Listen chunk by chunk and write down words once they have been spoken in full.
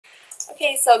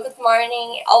Okay, so good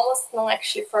morning. Almost noon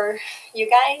actually for you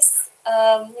guys.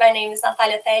 My name is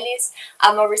Nathália Teles.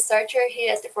 I'm a researcher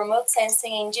here at the Remote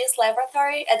Sensing and GIS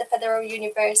Laboratory at the Federal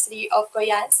University of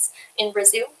Goiás in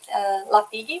Brazil,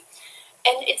 LAPIG.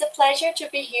 And it's a pleasure to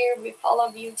be here with all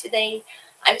of you today.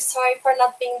 I'm sorry for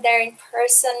not being there in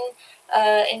person,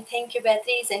 and thank you,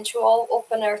 Beatriz, and to all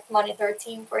Open Earth Monitor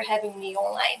team for having me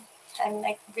online. I'm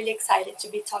really excited to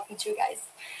be talking to you guys.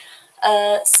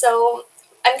 So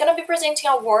I'm going to be presenting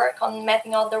a work on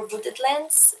mapping other wooded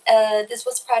lands. This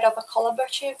was part of a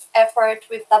collaborative effort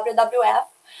with WWF.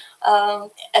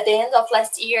 At the end of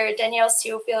last year, Daniel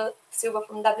Silva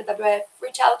from WWF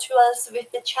reached out to us with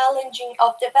the challenging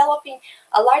of developing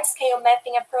a large-scale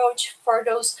mapping approach for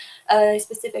those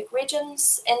specific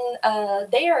regions, and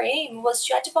their aim was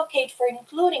to advocate for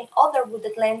including other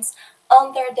wooded lands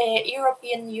under the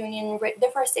European Union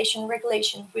deforestation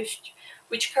regulation, which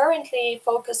currently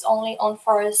focus only on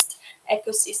forest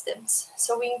ecosystems.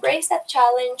 So we embraced that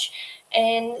challenge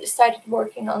and started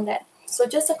working on that. So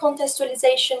just a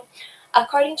contextualization,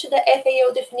 according to the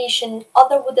FAO definition,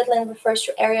 other wooded land refers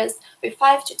to areas with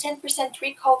 5 to 10%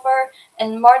 tree cover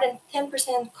and more than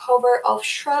 10% cover of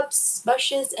shrubs,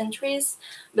 bushes, and trees.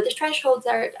 But the thresholds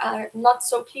are not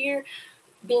so clear,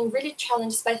 being really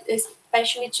challenged,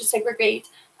 especially to segregate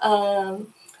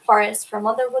forests from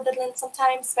other wooded lands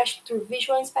sometimes, especially through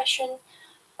visual inspection.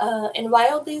 And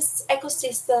while these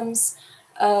ecosystems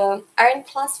aren't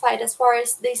classified as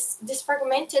forests, these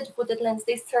fragmented wooded lands,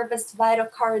 they serve as vital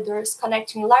corridors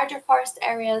connecting larger forest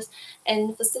areas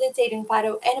and facilitating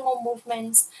vital animal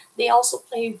movements. They also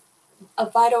play a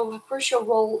vital, crucial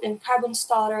role in carbon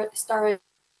storage.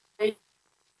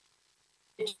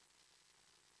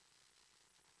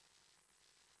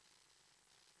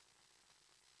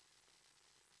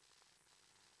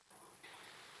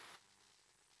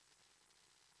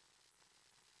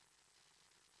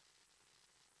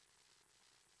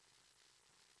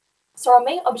 So our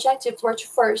main objectives were to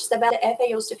first develop the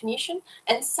FAO's definition,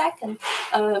 and second,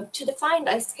 to define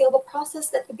a scalable process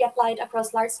that could be applied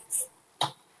across large scales.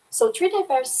 So three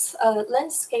diverse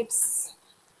landscapes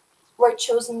were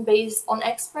chosen based on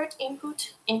expert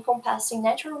input, encompassing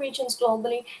natural regions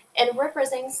globally and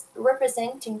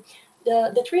representing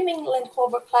the three main land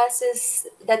cover classes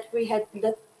that we had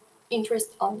the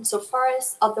interest on. So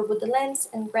forests, other woodlands,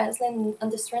 and grassland, and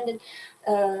understanding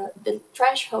the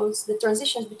thresholds, the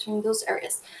transitions between those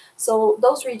areas. So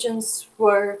those regions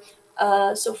were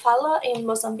Sofala in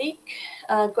Mozambique,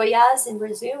 Goiás in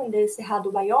Brazil, in the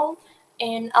Cerrado biome,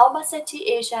 and Albacete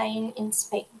e Jaén in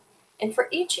Spain. And for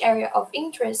each area of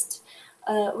interest,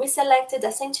 we selected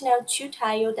a Sentinel-2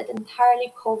 tile that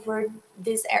entirely covered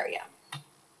this area.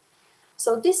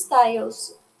 So these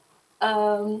tiles,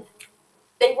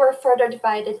 they were further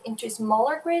divided into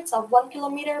smaller grids of 1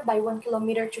 kilometer by 1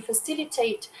 kilometer to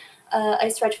facilitate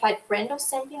a stratified random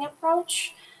sampling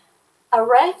approach. A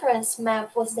reference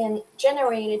map was then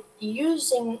generated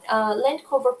using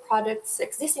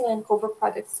existing land cover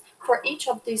products for each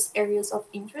of these areas of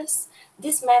interest.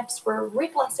 These maps were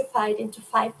reclassified into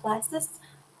 5 classes: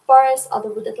 forests, other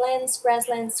wooded lands,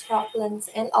 grasslands, croplands,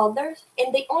 and others,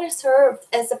 and they only served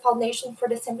as the foundation for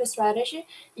the sampling strategy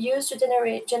used to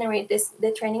generate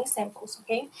the training samples,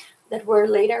 okay, that were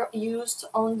later used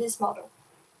on this model.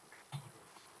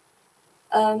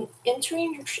 And to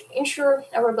ensure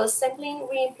a robust sampling,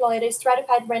 we employed a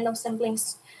stratified random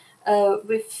samplings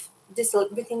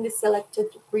within the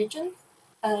selected region.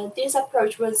 This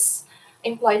approach was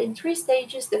employed in 3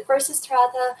 stages. The first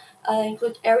strata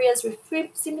include areas with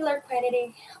 3 similar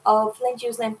quantity of land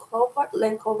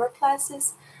cover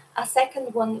classes. A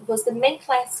second one was the main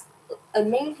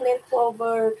land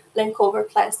cover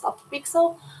class of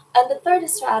pixel, and the third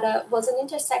strata was an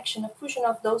intersection, a fusion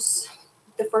of the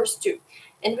first 2.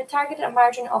 And we targeted a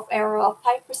margin of error of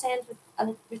 5%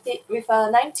 with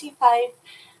a 95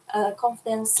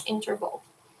 confidence interval.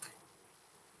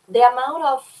 The amount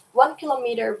of 1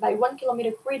 kilometer by 1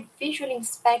 kilometer grid visually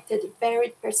inspected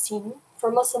varied per scene.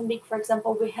 For Mozambique, for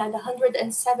example, we had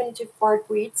 174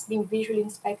 grids being visually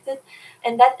inspected,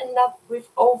 and that ended up with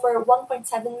over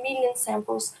 1.7 million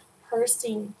samples per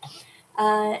scene.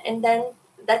 And then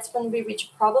that's when we reach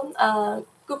a problem.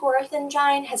 Google Earth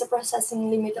Engine has a processing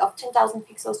limit of 10,000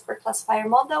 pixels per classifier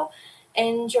model,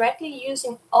 and directly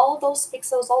using all those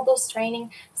pixels, all those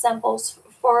training samples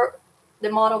for the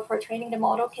model, for training the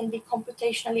model, can be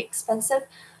computationally expensive.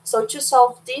 So to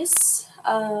solve this,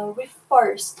 we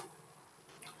first,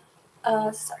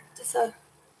 sorry, just a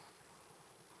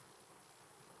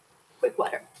quick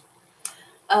water.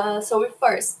 So we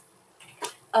first,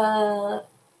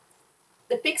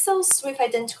 the pixels with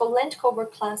identical land cover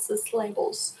classes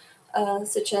labels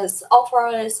such as all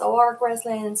forests or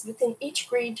grasslands within each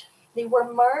grid, they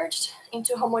were merged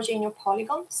into homogeneous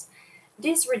polygons.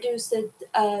 This reduced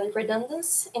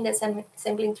redundancy in the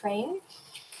sampling train,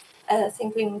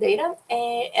 sampling data,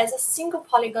 as a single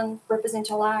polygon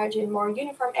representing a large and more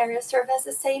uniform area serves as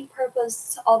the same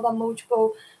purpose of a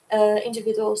multiple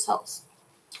individual cells.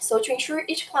 So to ensure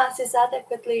each class is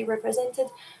adequately represented,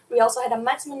 we also had a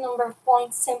maximum number of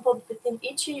points sampled within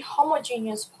each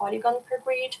homogeneous polygon per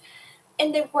grid,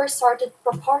 and they were sorted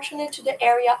proportionate to the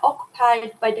area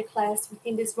occupied by the class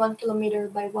within this 1 kilometer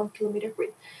by 1 kilometer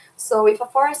grid. So if a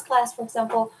forest class, for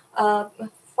example,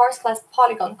 forest class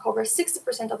polygon covers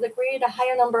 60% of the grid, a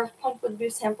higher number of points would be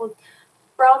sampled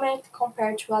from it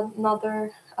compared to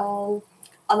another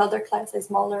class, a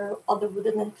smaller other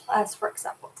woodland class, for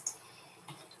example.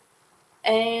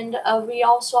 And we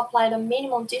also applied a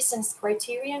minimum distance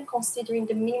criterion considering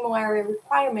the minimum area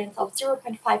requirement of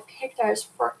 0.5 hectares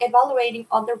for evaluating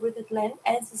other wooded land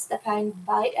as is defined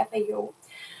by FAO.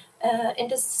 And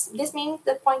this means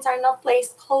the points are not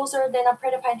placed closer than a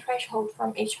predefined threshold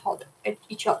from each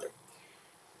other.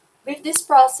 With this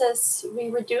process, we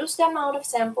reduced the amount of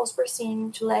samples per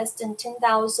scene to less than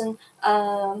 10,000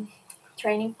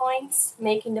 training points,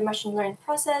 making the machine learning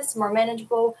process more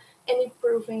manageable and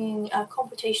improving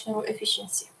computational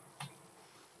efficiency.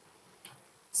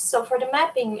 So for the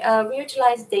mapping, we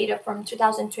utilized data from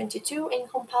 2022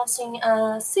 encompassing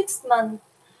a 6-month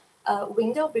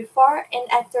window before and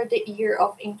after the year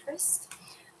of interest,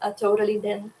 totaling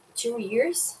then 2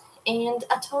 years, and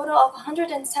a total of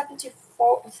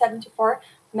 174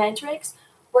 metrics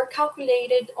were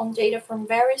calculated on data from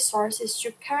various sources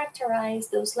to characterize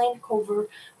those land cover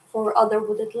for other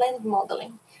wooded land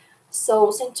modeling.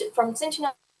 So from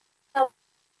Sentinel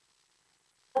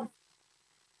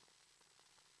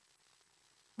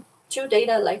to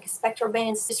data like spectral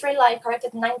bands, Israeli light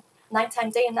corrected nighttime,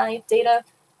 day and night data.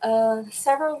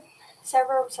 Several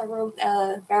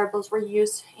variables were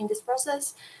used in this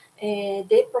process.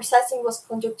 The processing was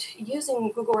conducted using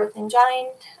Google Earth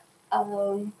Engine.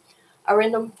 A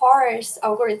random forest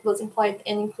algorithm was employed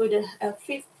and included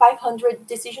 500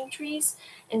 decision trees,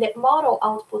 and the model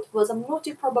output was a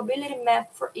multi-probability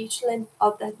map for each land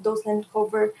of those land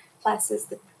cover classes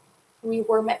that we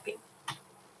were mapping.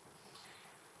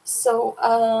 So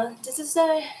this is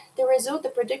the result, the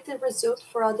predicted result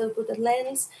for other wooded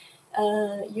lands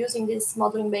using this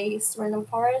modeling-based random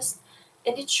forest,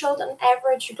 and it showed an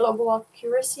average global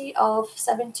accuracy of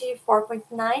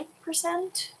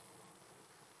 74.9%.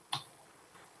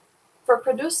 For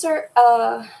producer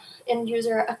and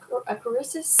user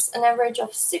accuracies, an average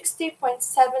of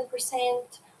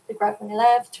 60.7%, the graph on the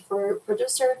left for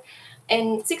producer,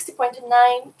 and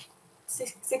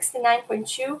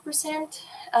 69.2%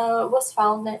 was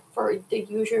found for the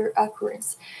user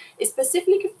occurrence.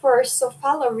 Specifically for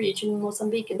Sofala region in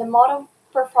Mozambique, the model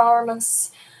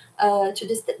performance to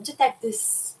detect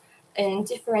this and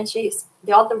differentiate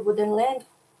the other wooded land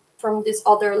from these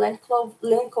other land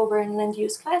cover and land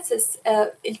use classes,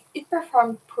 it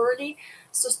performed poorly,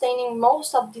 sustaining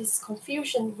most of this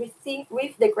confusion with the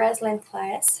grassland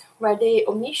class, where the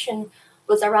omission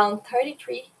was around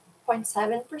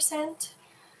 33.7%.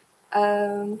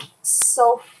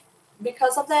 So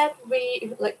because of that,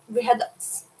 we had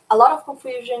a lot of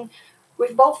confusion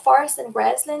with both forest and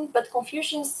grassland, but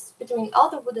confusions between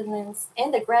other woodlands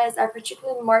and the grass are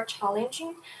particularly more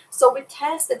challenging. So we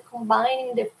tested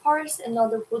combining the forest and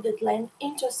other wooded land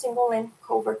into a single land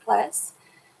cover class,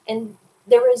 and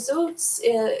the results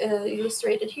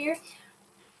illustrated here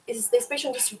is the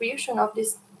spatial distribution of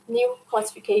this new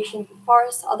classification: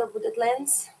 forest, other wooded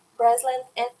lands, grassland,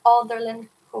 and other land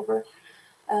cover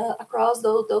across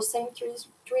those same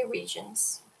three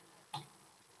regions.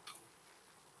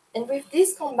 And with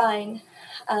this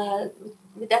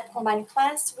with that combined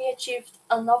class, we achieved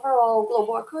an overall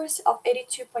global accuracy of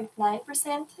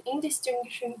 82.9% in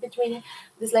distinguishing between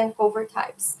these land cover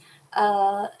types.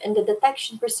 And the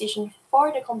detection precision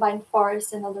for the combined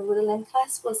forest and other woodland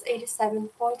class was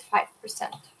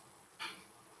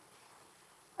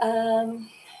 87.5%.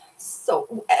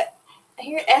 So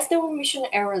here, as the omission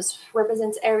errors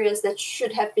represents areas that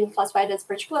should have been classified as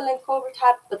particular land cover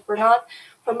type, but were not.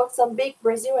 For Mozambique,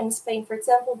 Brazil, and Spain, for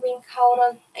example, we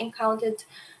encountered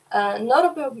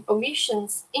notable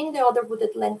omissions in the other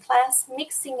wooded land class,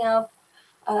 mixing up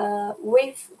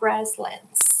with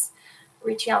grasslands,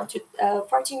 reaching out to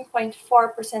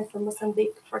 14.4% for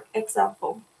Mozambique, for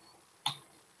example.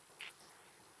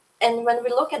 And when we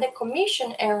look at the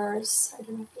commission errors, I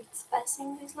don't know if it's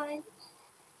passing this line.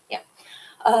 Yeah.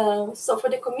 So for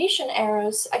the commission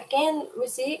errors, again, we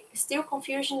see still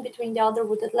confusion between the other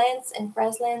wooded lands and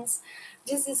grasslands.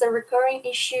 This is a recurring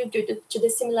issue due to the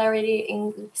similarity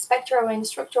in spectral and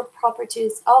structural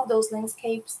properties of those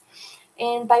landscapes.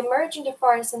 And by merging the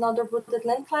forest and other wooded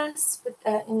land class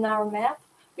in our map,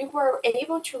 we were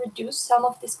able to reduce some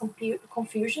of this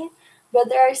confusion, but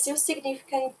there are still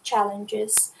significant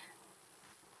challenges.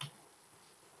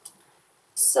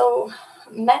 So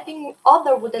mapping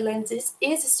other woodlands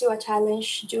is still a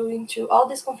challenge due to all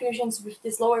these confusions with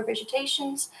these lower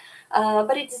vegetations,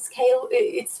 but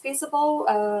it's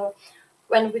feasible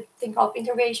when we think of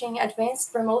integrating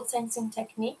advanced remote sensing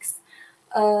techniques.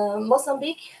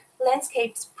 Mozambique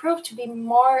landscapes prove to be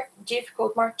more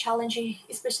difficult, more challenging,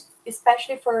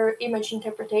 especially for image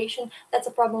interpretation. That's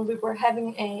a problem we were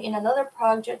having in another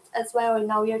project as well, and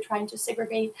now we are trying to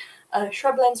segregate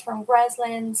shrublands from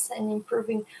grasslands and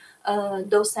improving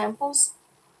those samples.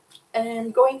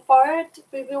 And going forward,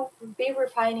 we will be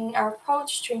refining our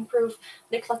approach to improve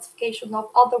the classification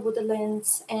of other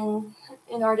woodlands and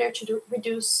in order to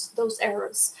reduce those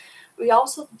errors. We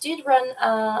also did run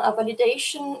a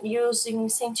validation using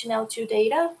Sentinel-2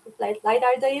 data, like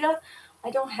LiDAR data.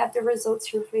 I don't have the results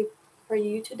here for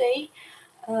you today,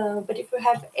 but if you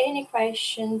have any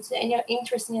questions and you're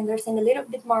interested in understanding a little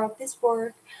bit more of this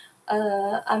work,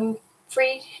 I'm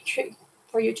free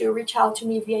for you to reach out to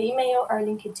me via email or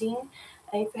LinkedIn.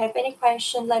 If you have any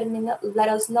question, let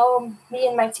us know. Me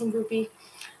and my team will be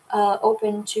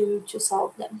open to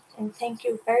solve them. And thank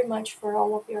you very much for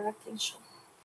all of your attention.